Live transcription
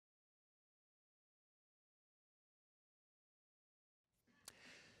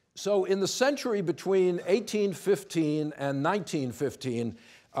So in the century between 1815 and 1915,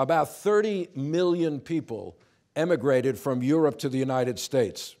 about 30 million people emigrated from Europe to the United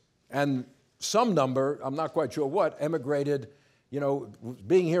States. And some number, I'm not quite sure what, emigrated,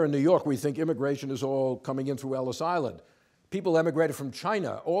 being here in New York, we think immigration is all coming in through Ellis Island. People emigrated from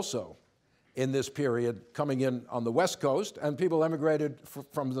China also in this period, coming in on the West Coast, and people emigrated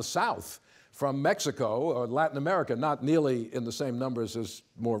from the South, from Mexico or Latin America, not nearly in the same numbers as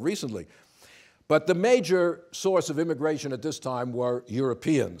more recently. But the major source of immigration at this time were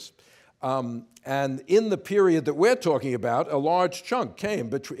Europeans. And in the period that we're talking about, a large chunk came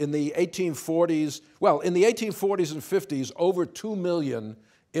in the 1840s. Well, in the 1840s and 50s, over 2 million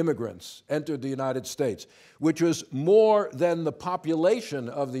immigrants entered the United States, which was more than the population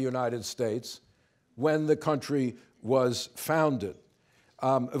of the United States when the country was founded.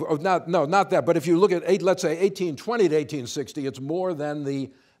 Not that, but if you look at, let's say, 1820 to 1860, it's more than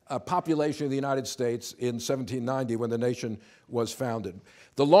the population of the United States in 1790 when the nation was founded.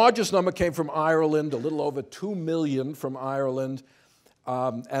 The largest number came from Ireland, a little over 2 million from Ireland,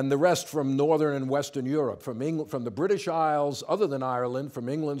 and the rest from Northern and Western Europe, from the British Isles, other than Ireland, from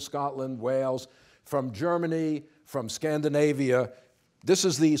England, Scotland, Wales, from Germany, from Scandinavia. This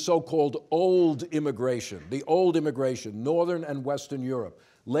is the so-called old immigration, Northern and Western Europe.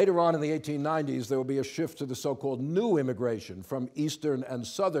 Later on in the 1890s, there will be a shift to the so-called new immigration from Eastern and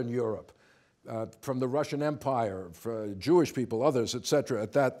Southern Europe, from the Russian Empire, for Jewish people, others, et cetera,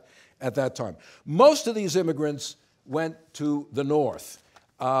 at that time. Most of these immigrants went to the north.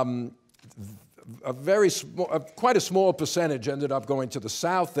 Quite a small percentage ended up going to the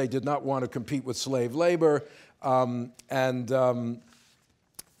south. They did not want to compete with slave labor.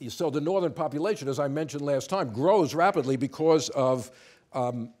 So the northern population, as I mentioned last time, grows rapidly because of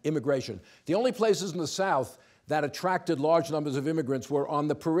immigration. The only places in the South that attracted large numbers of immigrants were on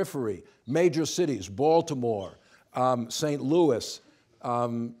the periphery, major cities, Baltimore, St. Louis,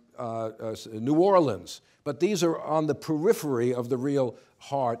 New Orleans. But these are on the periphery of the real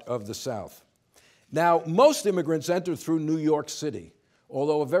heart of the South. Now, most immigrants entered through New York City,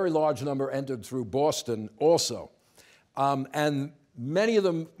 although a very large number entered through Boston also. And many of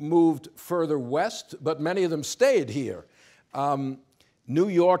them moved further west, but many of them stayed here. New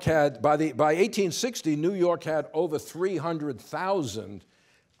York had, by 1860, New York had over 300,000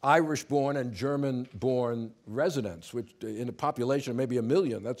 Irish-born and German-born residents, which in a population of maybe 1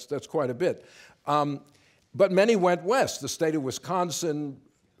 million, that's quite a bit. But many went west. The state of Wisconsin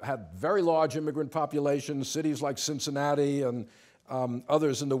had very large immigrant populations, cities like Cincinnati and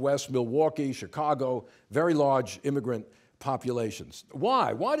others in the west, Milwaukee, Chicago, very large immigrant populations.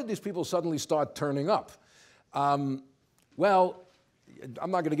 Why? Why did these people suddenly start turning up? Well,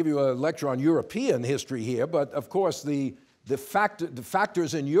 I'm not going to give you a lecture on European history here, but of course the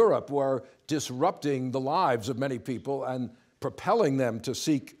factors in Europe were disrupting the lives of many people and propelling them to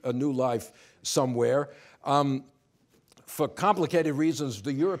seek a new life somewhere. For complicated reasons,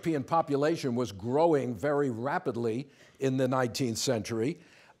 the European population was growing very rapidly in the 19th century.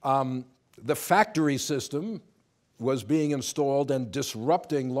 The factory system was being installed and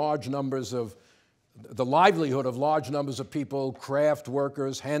disrupting large numbers of the livelihood of large numbers of people, craft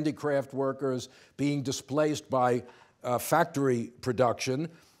workers, handicraft workers, being displaced by factory production.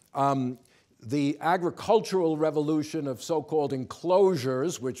 The agricultural revolution of so-called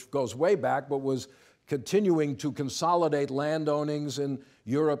enclosures, which goes way back, but was continuing to consolidate land ownings in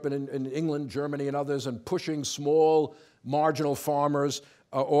Europe and in England, Germany, and others, and pushing small marginal farmers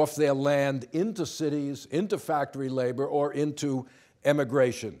off their land into cities, into factory labor, or into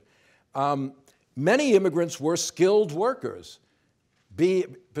emigration. Many immigrants were skilled workers,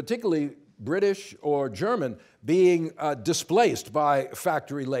 particularly British or German, being displaced by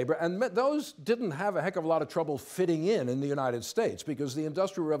factory labor, and those didn't have a heck of a lot of trouble fitting in the United States because the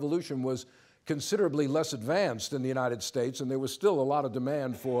Industrial Revolution was considerably less advanced in the United States, and there was still a lot of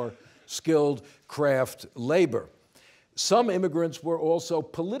demand for skilled craft labor. Some immigrants were also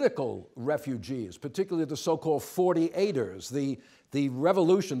political refugees, particularly the so-called 48ers. The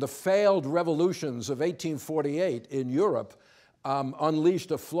revolution, the failed revolutions of 1848 in Europe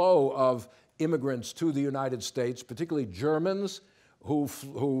unleashed a flow of immigrants to the United States, particularly Germans who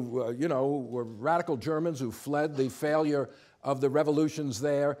were radical Germans who fled the failure of the revolutions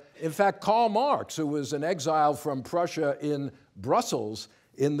there. In fact, Karl Marx, who was in exile from Prussia in Brussels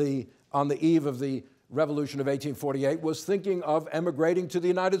on the eve of the Revolution of 1848, was thinking of emigrating to the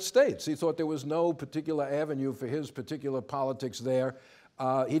United States. He thought there was no particular avenue for his particular politics there.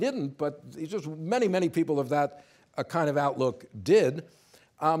 He didn't, but many people of that kind of outlook did.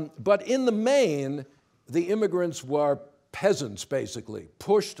 But in the main, the immigrants were peasants, basically,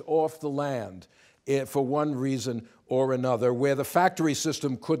 pushed off the land for one reason or another, where the factory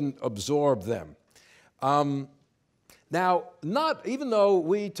system couldn't absorb them. Now, even though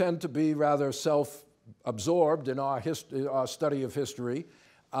we tend to be rather self-absorbed in our study of history,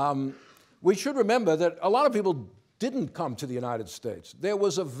 we should remember that a lot of people didn't come to the United States. There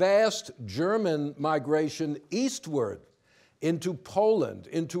was a vast German migration eastward into Poland,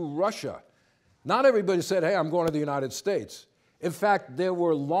 into Russia. Not everybody said, hey, I'm going to the United States. In fact, there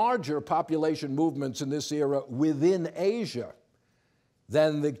were larger population movements in this era within Asia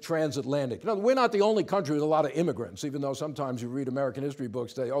than the transatlantic. No, we're not the only country with a lot of immigrants, even though sometimes you read American history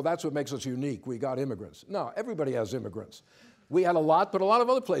books, they say, oh, that's what makes us unique, we got immigrants. No, everybody has immigrants. We had a lot, but a lot of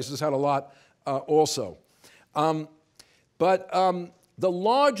other places had a lot also. But the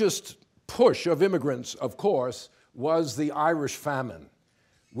largest push of immigrants, of course, was the Irish famine,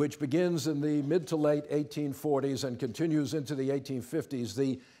 which begins in the mid to late 1840s and continues into the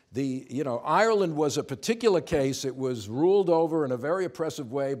 1850s. Ireland was a particular case. It was ruled over in a very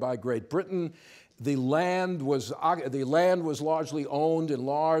oppressive way by Great Britain. The land was largely owned in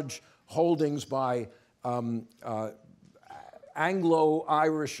large holdings by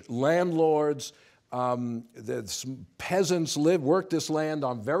Anglo-Irish landlords. The peasants worked this land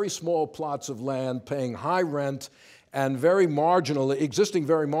on very small plots of land, paying high rent and existing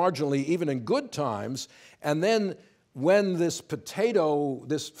very marginally even in good times. And then when this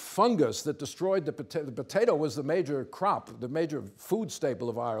fungus that destroyed the potato was the major crop, the major food staple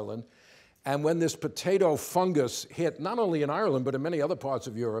of Ireland, and when this potato fungus hit not only in Ireland but in many other parts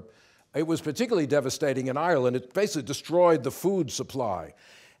of Europe, it was particularly devastating in Ireland. It basically destroyed the food supply.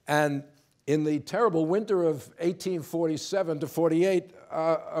 And in the terrible winter of 1847 to 48,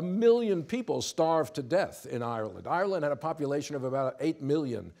 1 million people starved to death in Ireland. Ireland had a population of about 8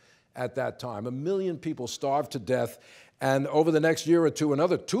 million at that time. 1 million people starved to death, and over the next year or two,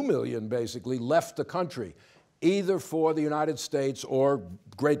 another 2 million basically left the country, either for the United States or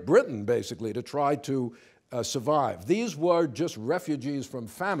Great Britain, basically, to try to survive. These were just refugees from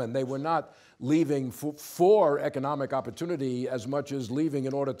famine. They were not leaving for economic opportunity as much as leaving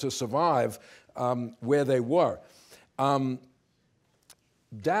in order to survive where they were.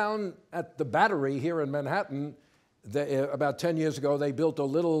 Down at the Battery here in Manhattan, about 10 years ago, they built a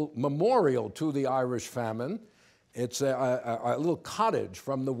little memorial to the Irish famine. It's a little cottage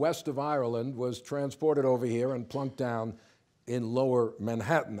from the west of Ireland was transported over here and plunked down in lower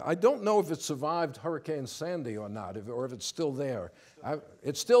Manhattan. I don't know if it survived Hurricane Sandy or not, or if it's still there.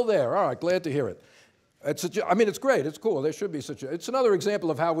 It's still there. All right, glad to hear it. I mean, it's great. It's cool. There should be it's another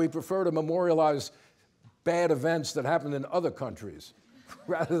example of how we prefer to memorialize bad events that happened in other countries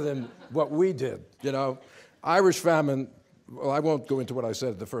rather than what we did, you know. Irish famine, well, I won't go into what I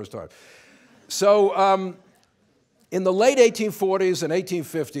said the first time. So in the late 1840s and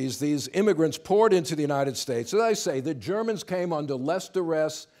 1850s, these immigrants poured into the United States. As I say, the Germans came under less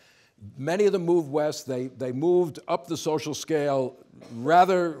duress. Many of them moved west. They moved up the social scale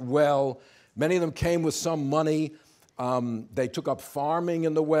rather well. Many of them came with some money. They took up farming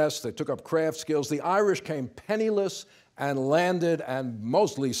in the West. They took up craft skills. The Irish came penniless and landed and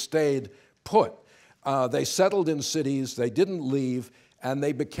mostly stayed put. They settled in cities. They didn't leave. And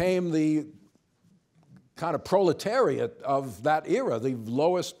they became the kind of proletariat of that era, the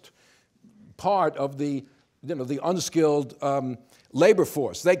lowest part of the unskilled labor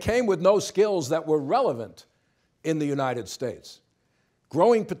force. They came with no skills that were relevant in the United States.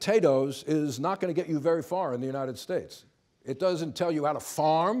 Growing potatoes is not going to get you very far in the United States. It doesn't tell you how to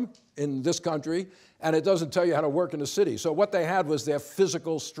farm in this country, and it doesn't tell you how to work in the city. So what they had was their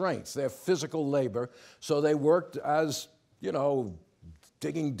physical strength, their physical labor. So they worked as,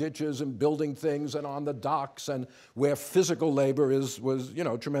 digging ditches and building things and on the docks, and where physical labor was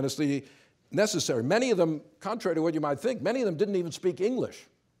tremendously necessary. Many of them, contrary to what you might think, many of them didn't even speak English.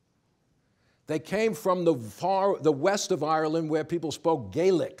 They came from the west of Ireland where people spoke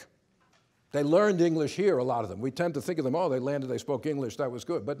Gaelic. They learned English here, a lot of them. We tend to think of them, oh, they landed, they spoke English, that was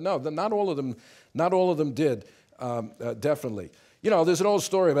good. But no, not all of them did, definitely. There's an old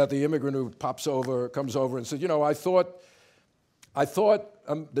story about the immigrant who comes over and says, I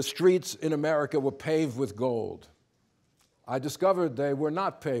thought the streets in America were paved with gold. I discovered they were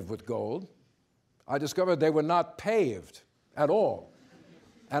not paved with gold. I discovered they were not paved at all.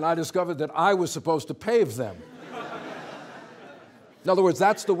 And I discovered that I was supposed to pave them. In other words,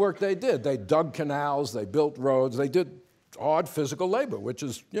 that's the work they did. They dug canals, they built roads, they did hard physical labor, which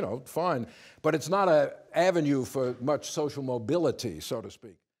is, fine. But it's not an avenue for much social mobility, so to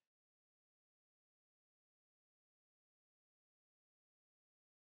speak.